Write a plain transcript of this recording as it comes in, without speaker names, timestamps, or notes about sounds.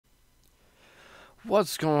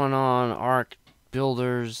What's going on, Arc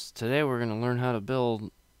builders? Today we're going to learn how to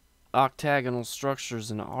build octagonal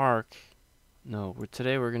structures in Arc. No,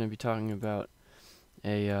 today we're going to be talking about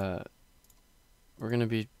this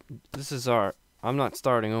is our, I'm not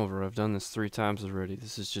starting over. I've done this 3 times already.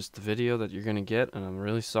 This is just the video that you're going to get, and I'm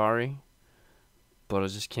really sorry, but I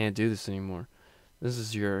just can't do this anymore. This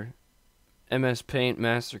is your MS Paint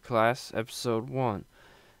Masterclass, episode 1,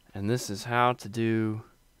 and this is how to do,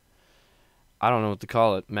 I don't know what to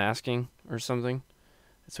call it, masking or something.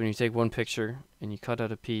 It's when you take one picture and you cut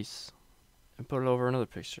out a piece and put it over another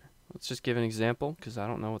picture. Let's just give an example because I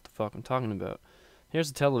don't know what the fuck I'm talking about.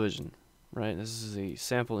 Here's a television, right? This is a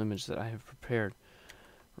sample image that I have prepared,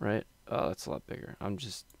 right? Oh, that's a lot bigger.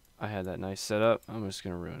 I had that nice setup. I'm just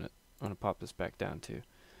going to ruin it. I'm going to pop this back down too.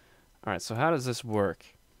 Alright, so how does this work?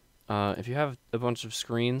 If you have a bunch of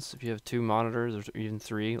screens, if you have 2 monitors or even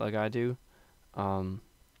 3 like I do,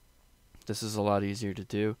 this is a lot easier to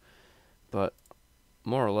do, but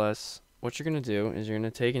more or less, what you're going to do is you're going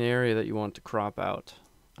to take an area that you want to crop out.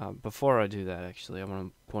 Before I do that, actually, I want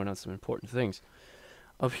to point out some important things.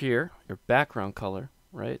 Up here, your background color,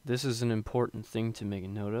 right? This is an important thing to make a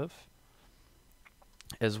note of,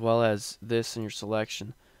 as well as this in your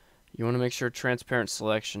selection. You want to make sure transparent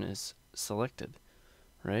selection is selected,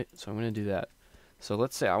 right? So I'm going to do that. So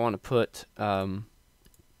let's say I want to put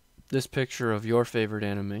this picture of your favorite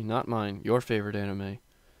anime, not mine, your favorite anime,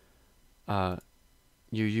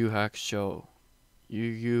 Yu Yu Hakusho. Yu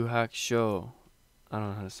Yu Hakusho. I don't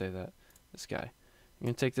know how to say that. This guy. You're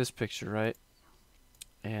going to take this picture, right?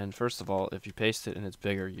 And first of all, if you paste it and it's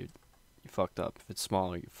bigger, you fucked up. If it's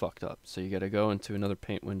smaller, you fucked up. So you got to go into another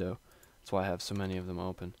paint window. That's why I have so many of them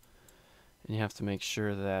open. And you have to make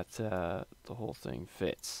sure that the whole thing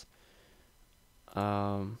fits.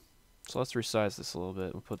 So let's resize this a little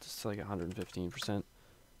bit. We'll put this to like 115%.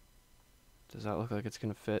 Does that look like it's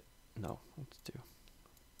going to fit? No. Let's do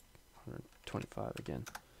 125 again.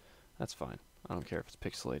 That's fine. I don't care if it's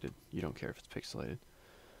pixelated. You don't care if it's pixelated.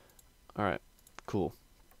 Alright, cool.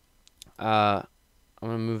 I'm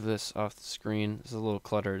going to move this off the screen. This is a little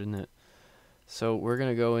cluttered, isn't it? So we're going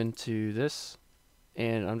to go into this,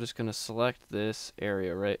 and I'm just going to select this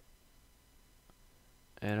area, right?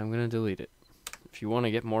 And I'm going to delete it. If you want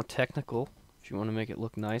to get more technical, if you want to make it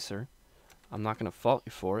look nicer, I'm not going to fault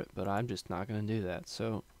you for it, but I'm just not going to do that.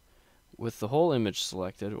 So with the whole image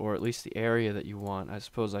selected, or at least the area that you want, I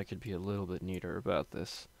suppose I could be a little bit neater about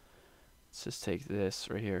this. Let's just take this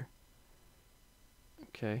right here.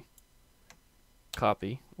 Okay.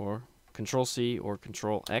 Copy, or Control C or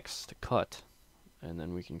Control X to cut. And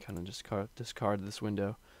then we can kind of just discard this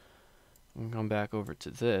window. I'm going to come back over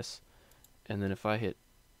to this. And then if I hit...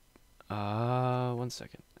 1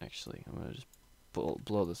 second, actually. I'm going to just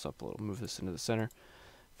blow this up a little, move this into the center.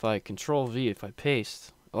 If I Control V, if I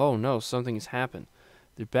paste... Oh no, something has happened.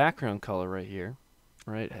 The background color right here,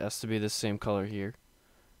 right, has to be the same color here.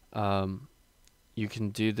 You can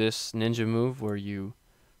do this ninja move where you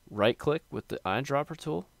right click with the eyedropper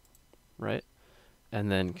tool, right,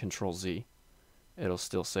 and then Control Z. It'll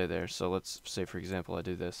still stay there. So let's say, for example, I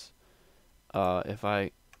do this. If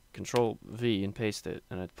I Control V and paste it,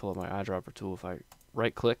 and I pull up my eyedropper tool, if I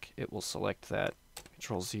right click, it will select that.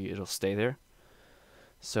 Control Z, it'll stay there.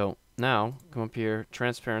 So now, come up here,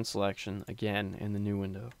 transparent selection, again, in the new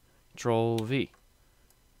window. Control V.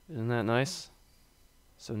 Isn't that nice?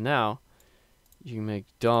 So now, you can make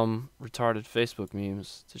dumb, retarded Facebook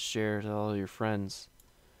memes to share to all your friends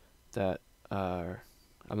that are...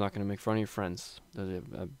 I'm not going to make fun of your friends. I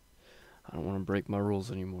don't want to break my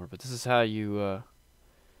rules anymore, but this is how you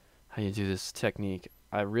do this technique.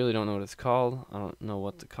 I really don't know what it's called. I don't know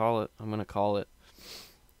what to call it. I'm going to call it...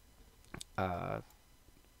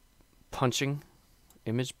 punching,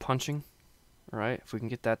 image punching, alright? If we can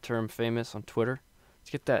get that term famous on Twitter, let's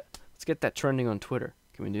get that trending on Twitter.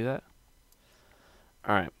 Can we do that?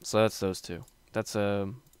 Alright, so that's those two. That's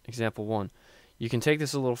example 1. You can take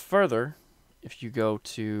this a little further if you go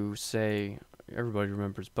to, say, everybody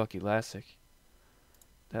remembers Bucky Lasek.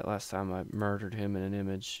 That last time I murdered him in an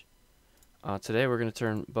image. Today we're going to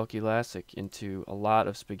turn Bucky Lasek into a lot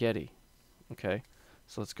of spaghetti. Okay?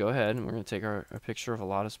 So let's go ahead and we're going to take our picture of a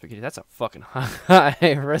lot of spaghetti. That's a fucking high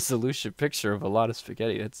resolution picture of a lot of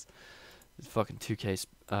spaghetti. It's fucking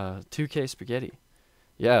 2K spaghetti.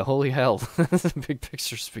 Yeah, holy hell. That's a big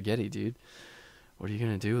picture of spaghetti, dude. What are you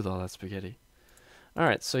going to do with all that spaghetti?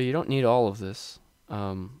 Alright, so you don't need all of this.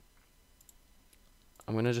 I'm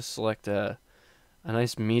going to just select a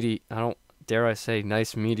nice meaty, dare I say,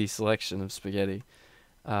 nice meaty selection of spaghetti.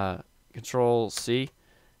 Control C.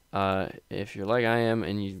 If you're like I am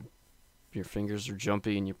and you your fingers are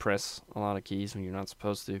jumpy and you press a lot of keys when you're not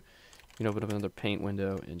supposed to, you can open up another paint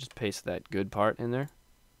window and just paste that good part in there,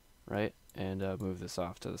 right? And move this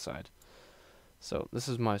off to the side. So this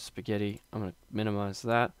is my spaghetti. I'm going to minimize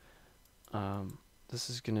that. This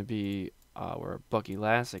is going to be where Bucky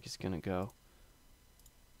Lassick is going to go.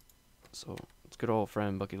 So it's good old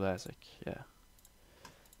friend Bucky Lassick, yeah.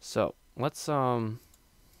 So let's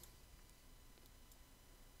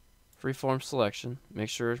freeform selection. Make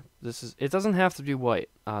sure this is. It doesn't have to be white.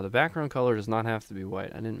 The background color does not have to be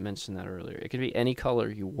white. I didn't mention that earlier. It can be any color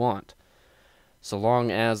you want, so long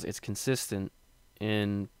as it's consistent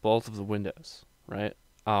in both of the windows, right?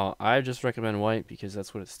 I just recommend white because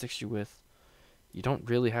that's what it sticks you with. You don't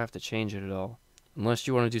really have to change it at all, unless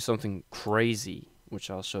you want to do something crazy, which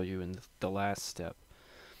I'll show you in the last step.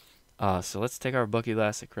 So let's take our Bucky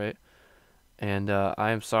Lassick, right? And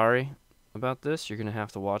I am sorry about this. You're going to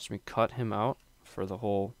have to watch me cut him out for the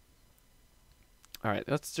whole... Alright,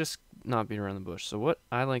 let's just not beat around the bush. So what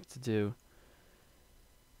I like to do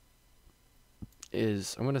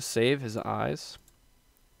is I'm going to save his eyes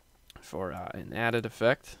for an added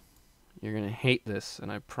effect. You're going to hate this,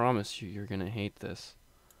 and I promise you're going to hate this.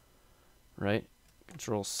 Right?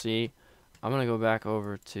 Control C. I'm going to go back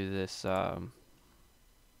over to this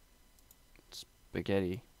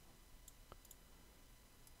spaghetti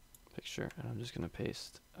picture, and I'm just going to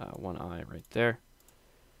paste one eye right there.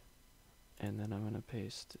 And then I'm going to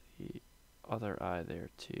paste the other eye there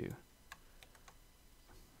too.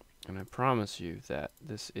 And I promise you that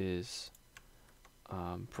this is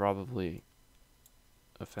probably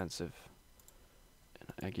offensive.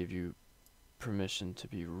 And I give you permission to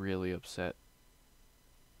be really upset.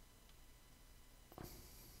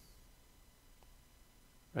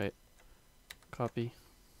 Right? Copy.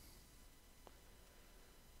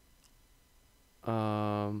 Where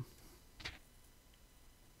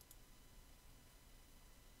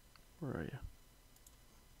are you?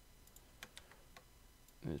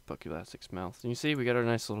 There's Bucky Lassick's mouth. And you see, we got our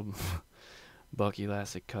nice little Bucky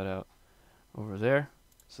Lassick cutout over there.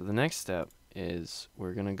 So the next step is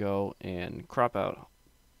we're gonna go and crop out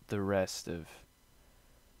the rest of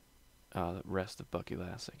Bucky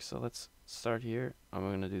Lassick. So let's start here. I'm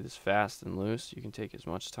gonna do this fast and loose. You can take as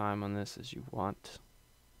much time on this as you want.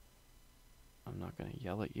 I'm not gonna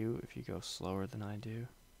yell at you if you go slower than I do.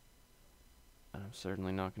 And I'm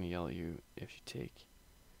certainly not gonna yell at you if you take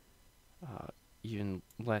even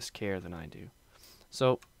less care than I do.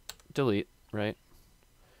 So delete, right?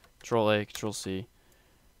 Control A, Control C.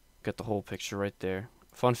 Got the whole picture right there.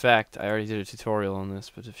 Fun fact, I already did a tutorial on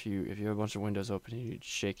this, but if you have a bunch of windows open and you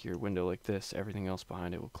shake your window like this, everything else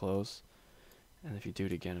behind it will close. And if you do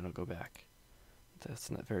it again, it'll go back. That's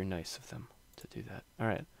not very nice of them to do that.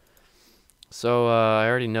 Alright. So I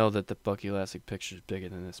already know that the Bucky Lassick picture is bigger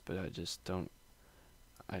than this, but I just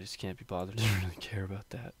can't be bothered to really care about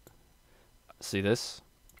that. See this?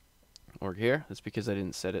 Over here? That's because I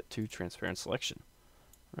didn't set it to transparent selection.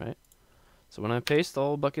 Right? So when I paste the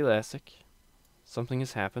old Bucky Lassick, something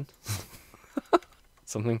has happened.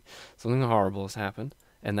 something horrible has happened.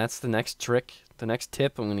 And that's the next trick, the next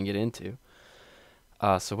tip I'm going to get into.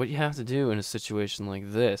 So what you have to do in a situation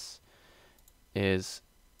like this is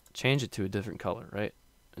change it to a different color, right?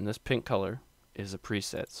 And this pink color is a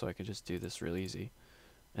preset, so I could just do this real easy.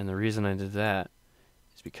 And the reason I did that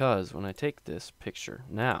is because when I take this picture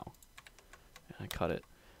now, and I cut it,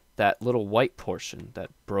 that little white portion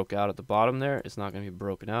that broke out at the bottom there is not going to be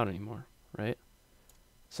broken out anymore, right?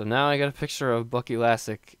 So now I got a picture of Bucky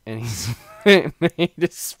Lassick, and he's made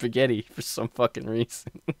his spaghetti for some fucking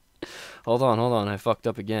reason. Hold on, I fucked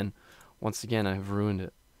up again. Once again, I've ruined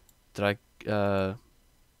it. Did I,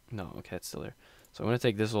 no, okay, it's still there. So I'm going to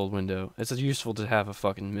take this old window. It's useful to have a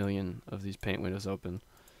fucking million of these paint windows open.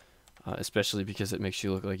 Especially because it makes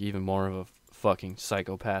you look like even more of a fucking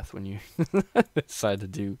psychopath when you decide to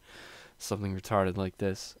do something retarded like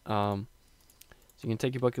this. So you can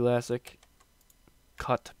take your Bucky Lassick,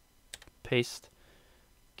 cut, paste,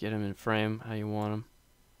 get him in frame how you want him.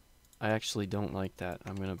 I actually don't like that.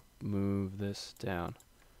 I'm going to move this down.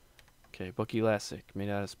 Okay, Bucky Lassick, made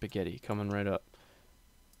out of spaghetti, coming right up.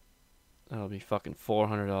 That'll be fucking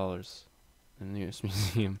 $400 in the U.S.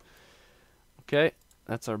 Museum. Okay.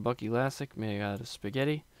 That's our Bucky Lassick made out of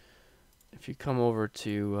spaghetti. If you come over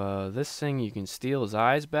to this thing, you can steal his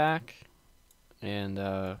eyes back. And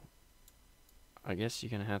I guess you're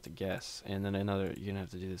going to have to guess. And then you're going to have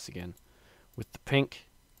to do this again. With the pink,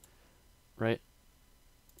 right?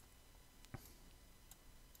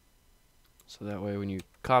 So that way when you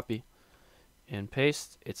copy and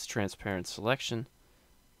paste, it's transparent selection.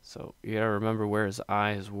 So you gotta remember where his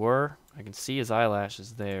eyes were. I can see his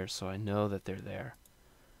eyelashes there, so I know that they're there.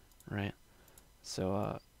 Right?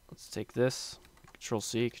 So let's take this. Control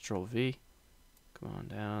C, Control V. Come on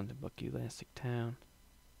down to Bucky Elastic Town.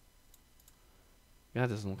 That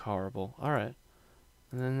doesn't look horrible. Alright.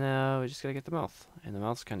 And then now we just gotta get the mouth. And the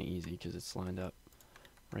mouth's kind of easy because it's lined up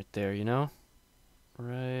right there, you know?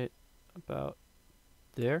 Right about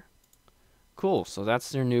there. Cool. So that's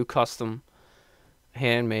their new custom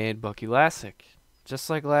handmade Bucky Elastic. Just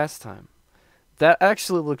like last time. That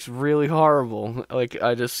actually looks really horrible. Like,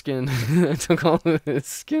 I just I took all of his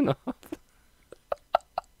skin off.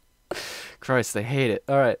 Christ, they hate it.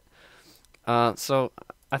 Alright. So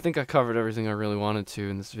I think I covered everything I really wanted to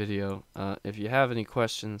in this video. If you have any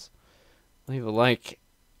questions, leave a like,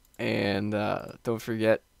 and don't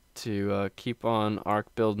forget to keep on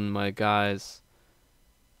arc building, my guys.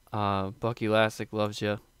 Bucky Elastic loves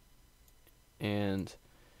you, and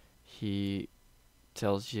he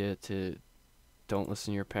tells you to don't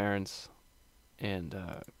listen to your parents, and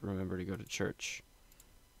remember to go to church.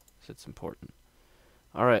 It's important.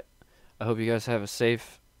 Alright, I hope you guys have a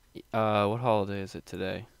safe... what holiday is it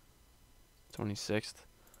today? 26th?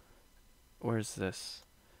 Where's this?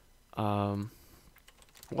 What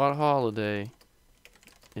holiday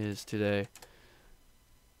is today?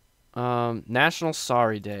 National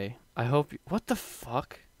Sorry Day. I hope you... What the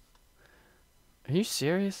fuck? Are you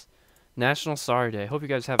serious? National Sorry Day. Hope you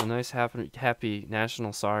guys have a nice, happy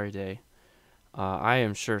National Sorry Day. I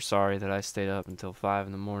am sure sorry that I stayed up until 5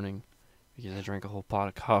 in the morning because I drank a whole pot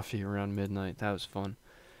of coffee around midnight. That was fun.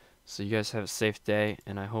 So you guys have a safe day,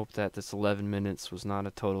 and I hope that this 11 minutes was not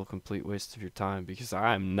a total complete waste of your time because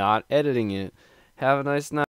I am not editing it. Have a nice night.